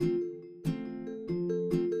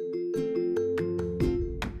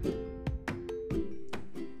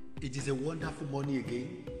a wonderful morning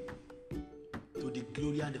again, to the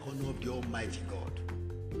glory and the honor of the Almighty God,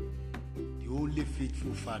 the only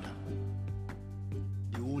faithful Father,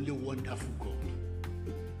 the only wonderful God,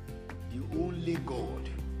 the only God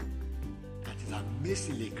that is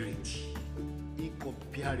amazingly great,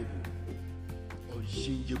 incomparable,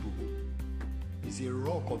 unchangeable. Is a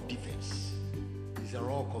rock of defense, is a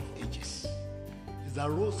rock of ages, is the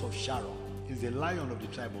rose of Sharon, is the lion of the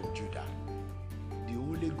tribe of Judah, the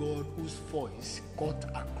only God whose voice cut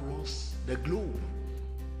across the globe,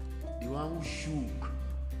 the one who shook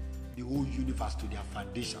the whole universe to their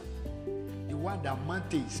foundation, the one that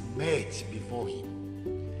mountains met before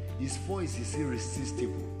him. His voice is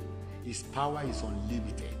irresistible, his power is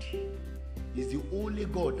unlimited. He's the only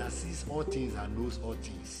God that sees all things and knows all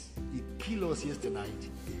things. He killed us yesterday night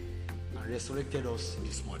and resurrected us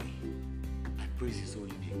this morning. I praise his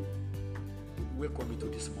holy name. Welcome me to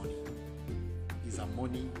this morning. It's a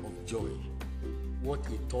morning of joy. What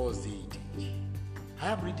a Thursday it is. I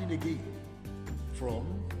am reading again from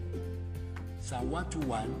Psalm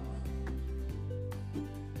 121,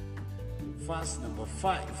 verse number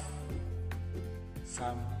 5.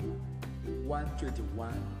 Psalm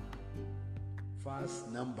 121, verse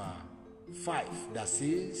number 5, that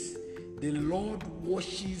says, the Lord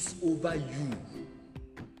watches over you.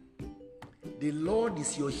 The Lord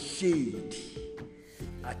is your shade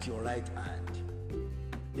at your right hand.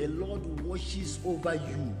 The Lord watches over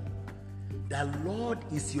you. The Lord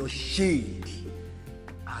is your shade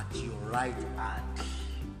at your right hand.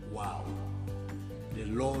 Wow. The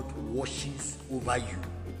Lord watches over you.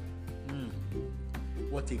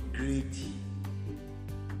 What a great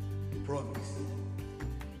promise.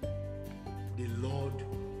 The Lord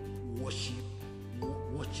watches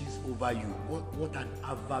over you. What an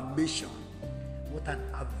affirmation. What an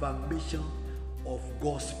affirmation of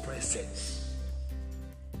God's presence,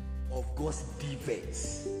 of God's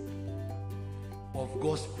defense, of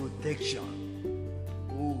God's protection.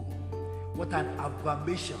 Oh, what an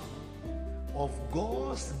affirmation of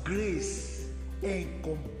God's grace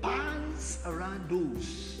encompassed around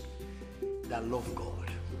those that love God.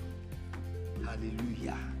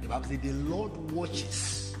 Hallelujah. The Bible says the Lord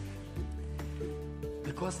watches,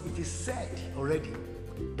 because it is said already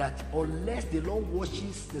that unless the Lord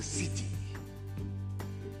watches the city,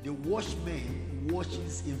 the watchman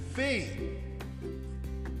watches in vain.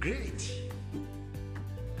 Great.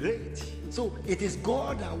 So it is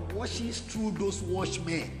God that watches through those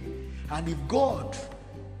watchmen. And if God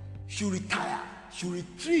should retire, should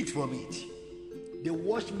retreat from it, the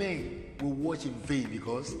watchmen will watch in vain,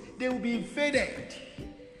 because they will be invaded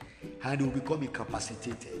and they will become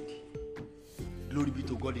incapacitated. Glory be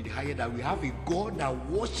to God in the higher, that we have a God that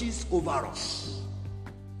watches over us.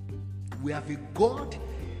 We have a God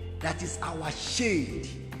that is our shade.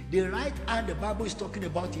 The right hand the Bible is talking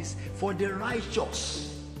about is for the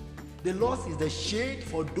righteous. The Lord is the shade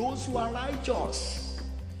for those who are righteous,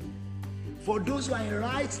 for those who are in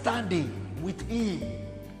right standing with him,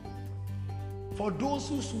 for those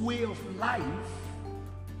whose way of life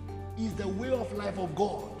is the way of life of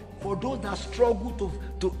God, for those that struggle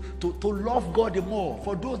to love God the more,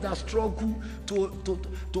 for those that struggle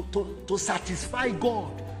to satisfy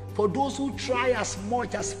God, for those who try as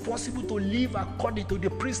much as possible to live according to the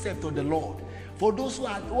precept of the Lord, for those who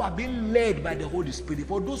are being led by the Holy Spirit,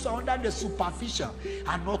 for those who are under the supervision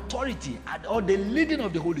and authority or the leading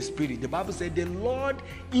of the Holy Spirit. The Bible said the Lord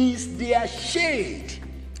is their shade.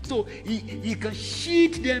 So he can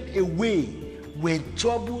shield them away when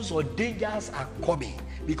troubles or dangers are coming,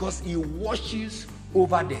 because he watches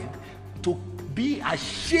over them to be a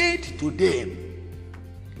shade to them,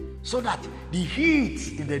 so that the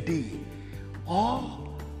heat in the day or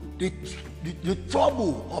the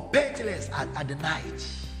trouble or pestilence at the night,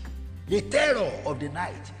 the terror of the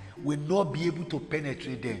night will not be able to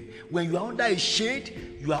penetrate them. When you are under a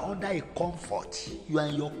shade, you are under a comfort. You are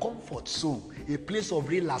in your comfort zone, a place of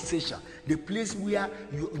relaxation, the place where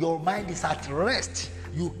your mind is at rest.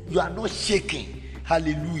 You are not shaking.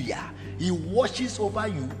 Hallelujah. He watches over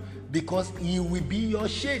you because he will be your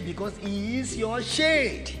shade, because he is your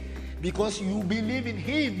shade, because you believe in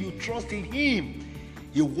him, you trust in him.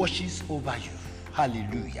 He watches over you.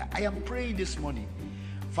 Hallelujah. I am praying this morning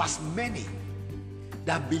for as many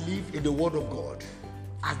that believe in the word of God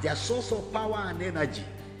as their source of power and energy,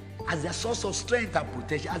 as their source of strength and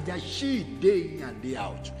protection, as their shield day in and day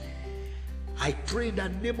out. I pray in the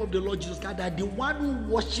name of the Lord Jesus Christ that the one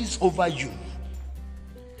who watches over you,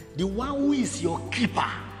 the one who is your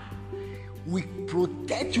keeper, will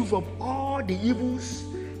protect you from all the evils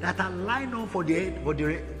that are lined up for the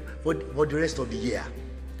rest of the year.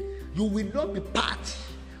 You will not be part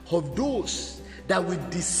of those that will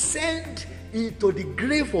descend into the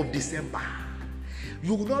grave of December.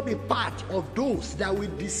 You will not be part of those that will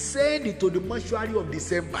descend into the mortuary of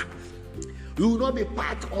December. You will not be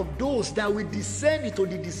part of those that will descend into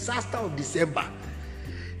the disaster of December.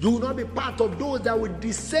 You will not be part of those that will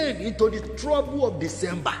descend into the trouble of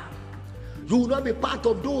December. You will not be part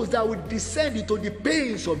of those that will descend into the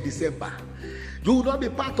pains of December. You will not be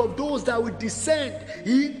part of those that will descend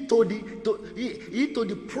into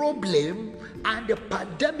the problem and the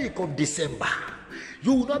pandemic of December.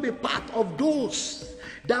 You will not be part of those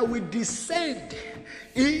that will descend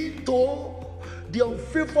into the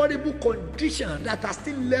unfavorable condition that are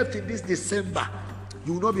still left in this December.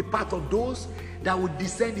 You will not be part of those that will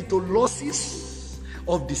descend into losses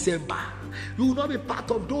of December. You will not be part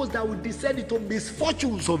of those that will descend into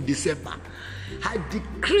misfortunes of December. I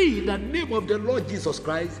decree in the name of the Lord Jesus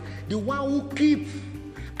Christ, the one who keeps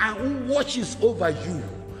and who watches over you.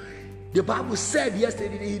 The Bible said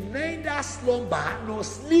yesterday, he neither slumber nor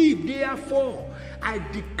sleep. Therefore, I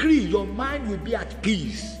decree your mind will be at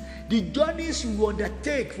peace. The journeys you will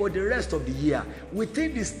undertake for the rest of the year,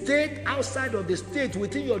 within the state, outside of the state,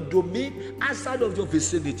 within your domain, outside of your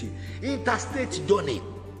vicinity, interstate journey,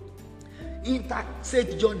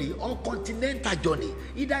 or continental journey,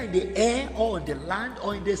 either in the air or on the land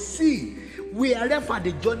or in the sea, wherever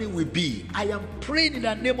the journey will be, I am praying in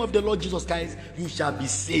the name of the Lord Jesus Christ, you shall be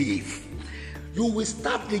safe. You will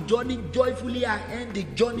start the journey joyfully and end the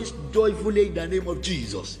journey joyfully in the name of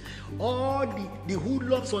Jesus. All the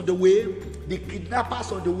hoodlums on the way, the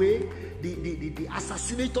kidnappers on the way, the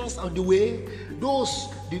assassinators on the way,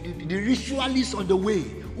 the ritualists on the way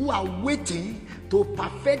who are waiting to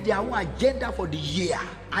perfect their own agenda for the year,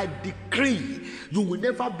 I decree you will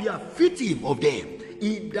never be a victim of them.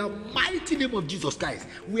 In the mighty name of Jesus Christ,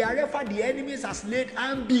 wherever the enemies has laid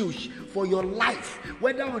ambush for your life,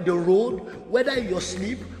 whether on the road, whether in your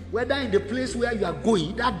sleep, whether in the place where you are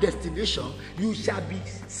going, that destination, you shall be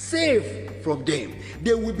safe from them.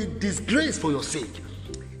 They will be disgraced for your sake.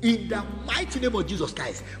 In the mighty name of Jesus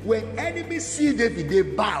Christ, when enemies see David, they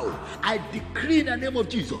bow. I decree in the name of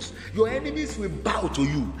Jesus, your enemies will bow to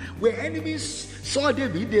you. When enemies saw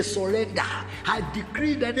David, they surrender. I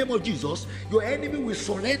decree in the name of Jesus, your enemy will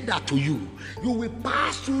surrender to you. You will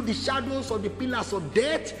pass through the shadows of the pillars of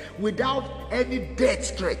death without any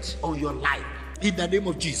death threat on your life. In the name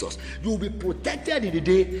of Jesus, you will be protected in the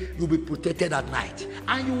day, you will be protected at night,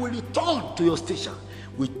 and you will return to your station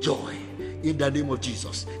with joy. In the name of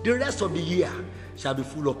Jesus, the rest of the year shall be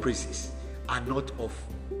full of praises and not of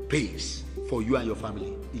pains for you and your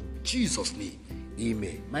family. In Jesus' name,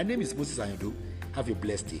 amen. My name is Moses Ayando. Have a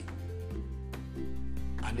blessed day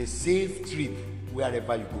and a safe trip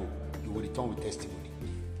wherever you go. You will return with testimony.